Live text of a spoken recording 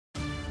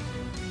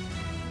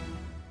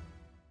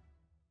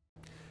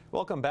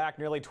Welcome back.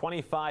 Nearly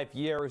 25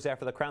 years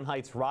after the Crown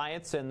Heights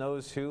riots, and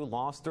those who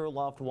lost their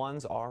loved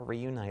ones are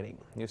reuniting.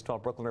 News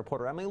 12 Brooklyn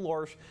reporter Emily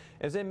Lorsch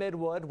is in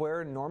Midwood,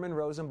 where Norman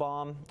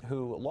Rosenbaum,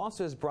 who lost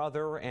his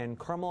brother, and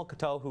Carmel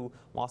Cato, who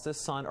lost his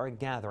son, are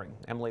gathering.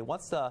 Emily,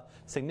 what's the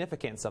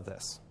significance of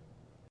this?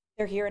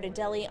 They're here at a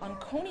deli on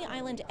Coney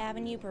Island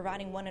Avenue,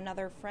 providing one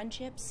another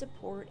friendship,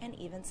 support, and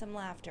even some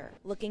laughter.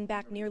 Looking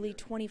back nearly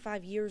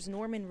 25 years,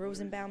 Norman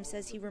Rosenbaum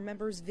says he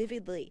remembers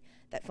vividly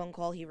that phone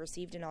call he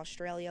received in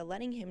Australia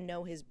letting him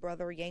know his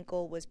brother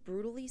Yankel was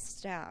brutally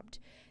stabbed.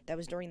 That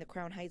was during the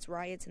Crown Heights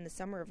riots in the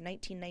summer of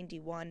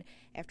 1991,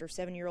 after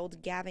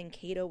 7-year-old Gavin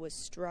Cato was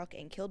struck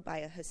and killed by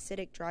a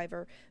Hasidic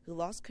driver who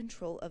lost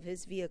control of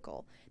his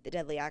vehicle. The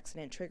deadly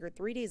accident triggered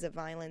 3 days of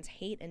violence,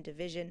 hate, and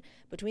division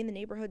between the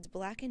neighborhood's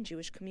Black and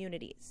Jewish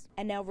communities.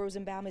 And now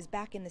Rosenbaum is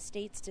back in the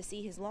States to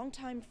see his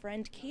longtime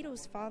friend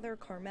Cato's father,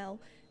 Carmel.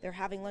 They're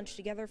having lunch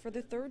together for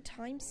the 3rd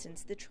time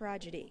since the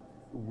tragedy.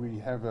 We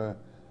have a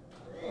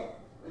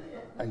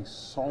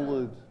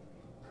solid,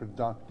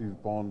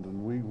 productive bond,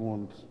 and we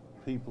want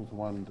people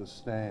to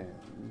understand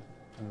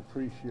and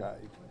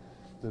appreciate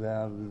that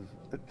out of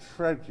a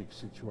tragic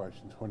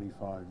situation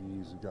 25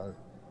 years ago,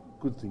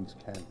 good things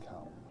can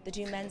come. The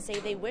two men say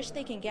they wish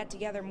they can get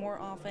together more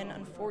often.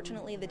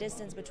 Unfortunately, the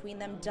distance between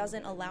them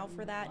doesn't allow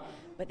for that,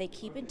 but they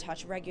keep in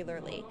touch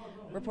regularly.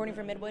 Reporting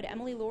from Midwood,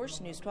 Emily Lorsch,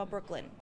 News 12 Brooklyn.